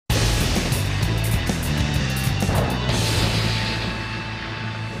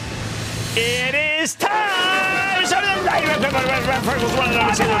It is time!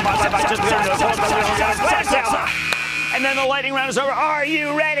 And then the lightning round is over. Are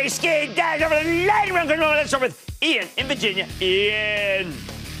you ready? Ski dash over the lightning round. Let's start with Ian in Virginia. Ian.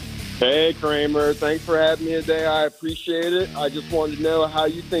 Hey, Cramer. Thanks for having me today. I appreciate it. I just wanted to know how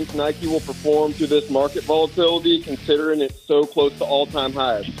you think Nike will perform through this market volatility, considering it's so close to all-time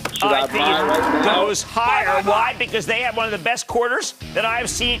highs. Should I buy right now? Goes higher. Why? Because they have one of the best quarters that I have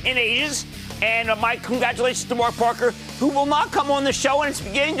seen in ages. And my congratulations to Mark Parker, who will not come on the show, and it's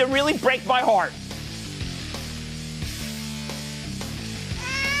beginning to really break my heart.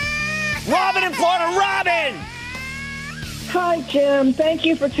 Robin in Florida. Robin! Hi, Jim. Thank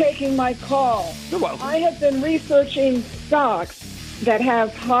you for taking my call. You're welcome. I have been researching stocks that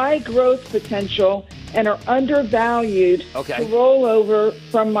have high growth potential and are undervalued to roll over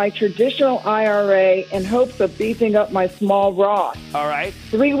from my traditional IRA in hopes of beefing up my small Roth. All right.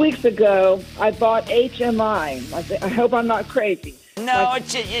 3 weeks ago, I bought HMI. I hope I'm not crazy. No,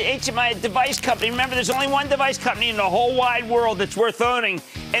 it's HMI, a device company. Remember, there's only one device company in the whole wide world that's worth owning,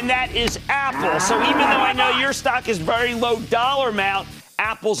 and that is Apple. So even though I know your stock is very low dollar amount,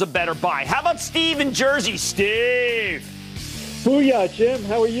 Apple's a better buy. How about Steve in Jersey? Steve. Booyah, Jim.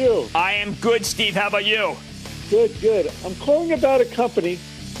 How are you? I am good, Steve. How about you? Good, good. I'm calling about a company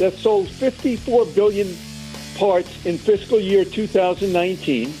that sold 54 billion parts in fiscal year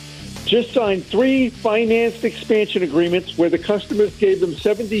 2019. Just signed 3 financed expansion agreements where the customers gave them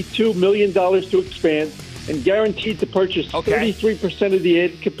 $72 million to expand and guaranteed to purchase 33% of the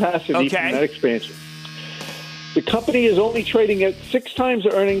added capacity from that expansion. The company is only trading at 6 times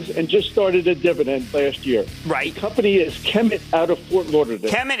earnings and just started a dividend last year. Right. The company is Kemet out of Fort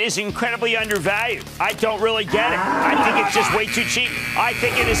Lauderdale. Kemet is incredibly undervalued. I don't really get it. I think it's just way too cheap. I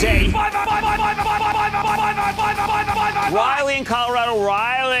think it is a... Riley in Colorado.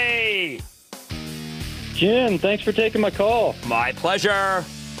 Riley. Jim, thanks for taking my call. My pleasure.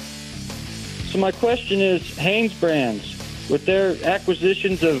 So my question is, Hanes Brands, with their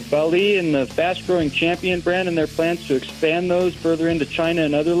acquisitions of Bali and the fast-growing Champion brand and their plans to expand those further into China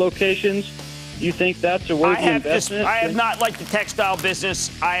and other locations, you think that's a worthy investment? I have not liked the textile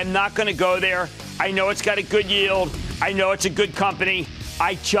business. I am not going to go there. I know it's got a good yield. I know it's a good company.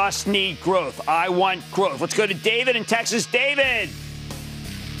 I just need growth. I want growth. Let's go to David in Texas. David.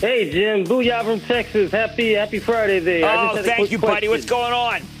 Hey, Jim. Booyah from Texas. Happy Friday there. Oh, thank you, buddy. What's going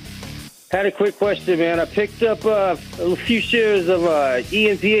on? Had a quick question, man. I picked up a few shares of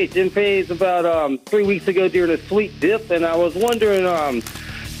ENPH Enphase about 3 weeks ago during a sweet dip, and I was wondering,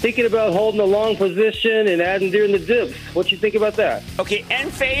 thinking about holding a long position and adding during the dips. What you think about that? Okay,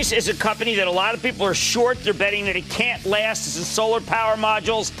 Enphase is a company that a lot of people are short. They're betting that it can't last. This is solar power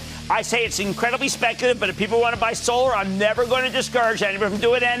modules. I say it's incredibly speculative, but if people want to buy solar, I'm never going to discourage anybody from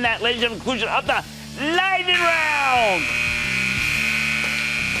doing it. And that, ladies and gentlemen, conclusion of the lightning round.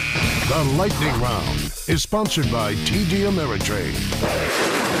 The Lightning Round is sponsored by TD Ameritrade.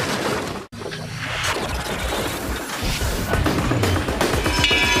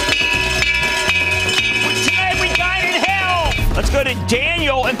 Tonight we dine in hell. Let's go to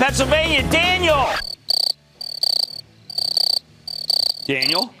Daniel in Pennsylvania. Daniel.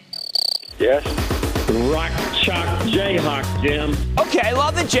 Daniel? Yes? Rock Chalk Jayhawk, Jim. Okay, I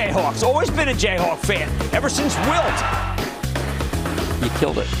love the Jayhawks. Always been a Jayhawk fan. Ever since Wilt. You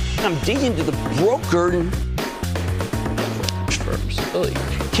killed it. I'm digging into the brokered firms.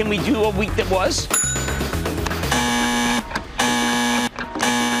 Can we do a week that was?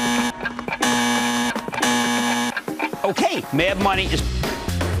 Okay, Mad Money is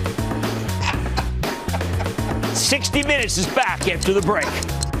 60 Minutes is back after the break.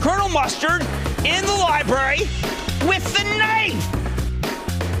 Colonel Mustard in the library with the knife.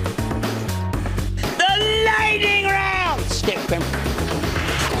 The lightning round. Stay with him.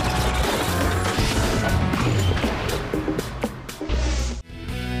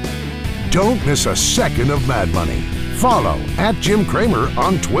 Don't miss a second of Mad Money. Follow @Jim Cramer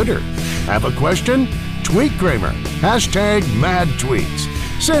on Twitter. Have a question? Tweet Cramer. #MadTweets.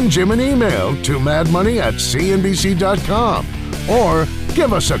 Send Jim an email to madmoney@cnbc.com or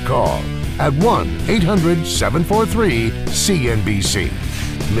give us a call at 1-800-743-CNBC.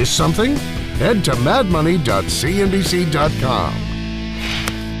 Miss something? Head to madmoney.cnbc.com.